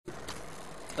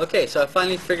Okay, so I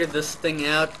finally figured this thing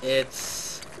out.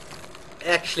 It's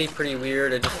actually pretty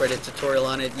weird. I just read a tutorial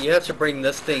on it. You have to bring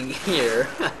this thing here.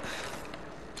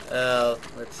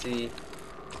 Let's see.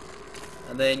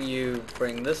 And then you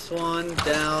bring this one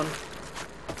down.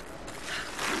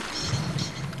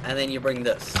 And then you bring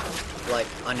this, like,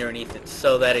 underneath it,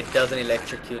 so that it doesn't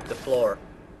electrocute the floor.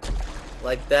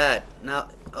 Like that. Now,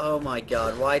 oh my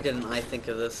god, why didn't I think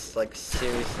of this? Like,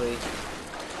 seriously?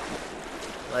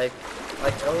 Like,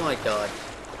 oh my god.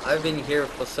 I've been here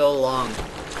for so long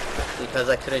because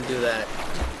I couldn't do that.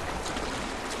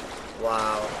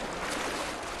 Wow.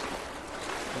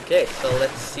 Okay, so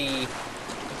let's see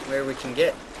where we can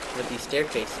get with these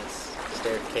staircases.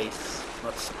 Staircase,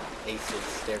 not aces,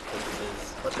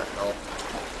 staircases. What the hell?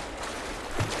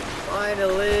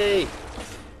 Finally!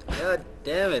 God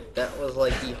damn it, that was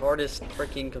like the hardest,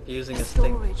 freaking confusingest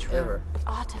thing ever.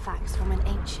 Artifacts from an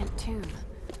ancient tomb.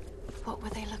 What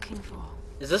were they looking for?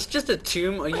 Is this just a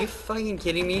tomb? Are you fucking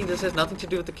kidding me? This has nothing to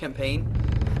do with the campaign.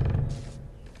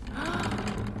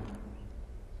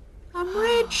 I'm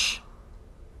rich!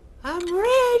 I'm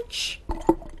rich!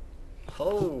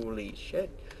 Holy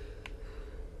shit.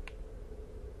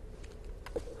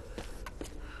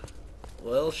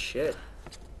 Well, shit.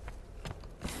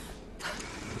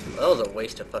 That was a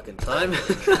waste of fucking time.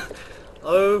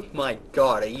 Oh my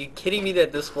god, are you kidding me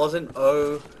that this wasn't...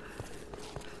 Oh...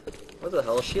 What the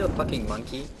hell? Is she a fucking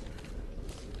monkey?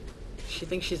 She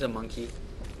thinks she's a monkey.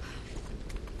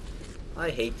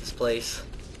 I hate this place.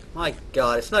 My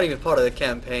god, it's not even part of the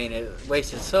campaign. It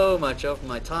wasted so much of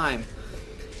my time.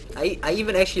 I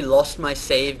even actually lost my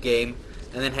save game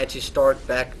and then had to start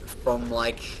back from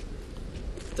like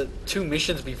the 2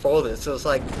 missions before this. So it's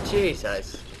like,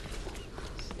 Jesus.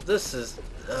 This is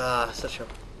such a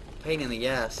pain in the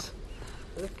ass.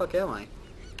 Where the fuck am I?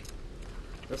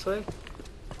 This way?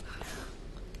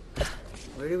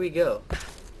 Where do we go?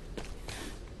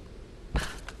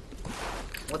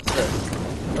 What's this?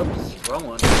 Oops, wrong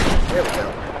one. There we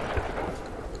go.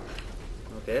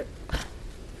 Okay.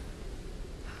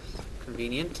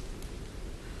 Convenient.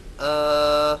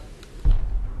 I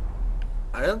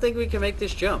don't think we can make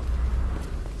this jump.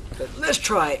 But let's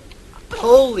try it.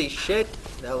 Holy shit.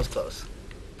 That was close.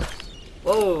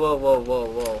 Whoa, whoa, whoa, whoa,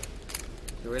 whoa.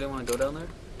 You really want to go down there?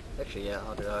 Actually, yeah,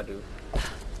 I'll do.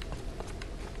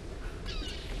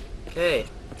 Okay.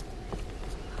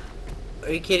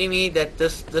 Are you kidding me that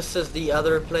this is the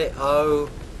other place? Oh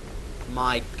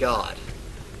my god.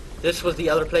 This was the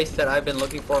other place that I've been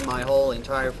looking for my whole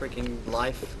entire freaking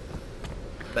life.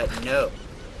 But no.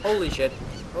 Holy shit.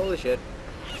 Holy shit.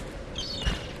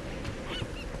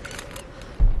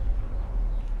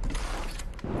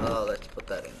 Oh, let's put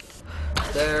that in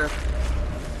there.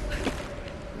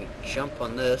 We jump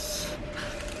on this.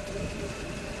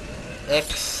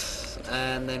 X,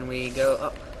 and then we go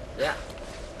up. Yeah.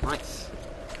 Nice.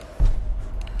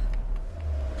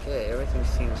 Okay, everything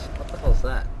seems... What the hell is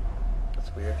that?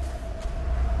 That's weird.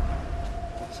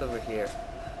 What's over here?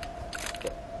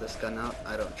 Get this gun out.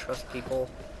 I don't trust people.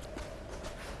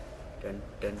 Dun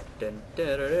dun dun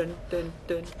dun dun dun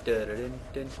dun dun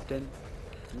dun dun.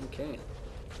 Okay.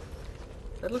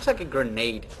 That looks like a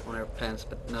grenade on her pants,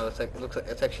 but no, it's like, it looks like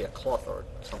it's actually a cloth or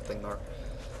something, or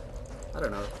I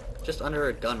don't know. Just under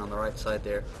her gun on the right side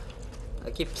there. I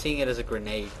keep seeing it as a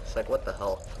grenade. It's like, what the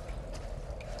hell?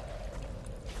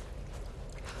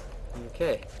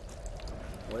 Okay.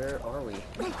 Where are we?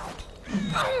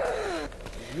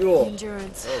 Yo!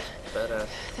 Endurance. Oh, badass.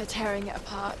 They're tearing it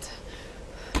apart.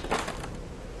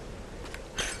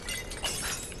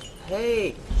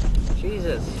 Hey!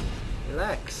 Jesus!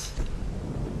 Relax.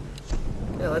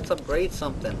 Yeah, let's upgrade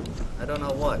something. I don't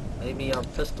know what. Maybe our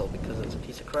pistol, because it's a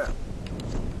piece of crap.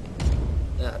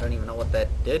 Yeah, I don't even know what that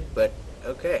did, but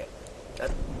okay.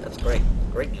 That's great.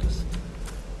 Great news.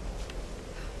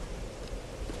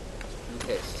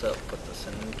 Okay, so put this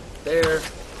in there.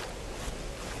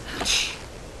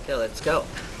 Okay, let's go.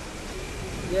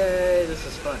 Yay, this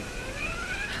is fun.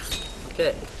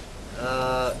 Okay.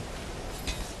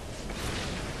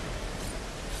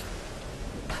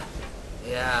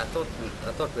 Yeah, I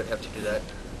thought we'd have to do that.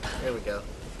 There we go.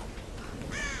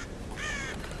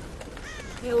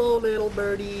 Hello, little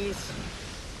birdies.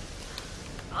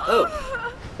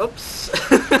 Oh, oops,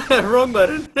 wrong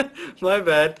button. My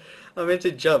bad. I meant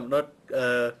to jump, not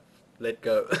let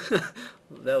go.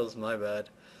 That was my bad.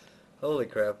 Holy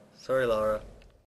crap. Sorry, Laura.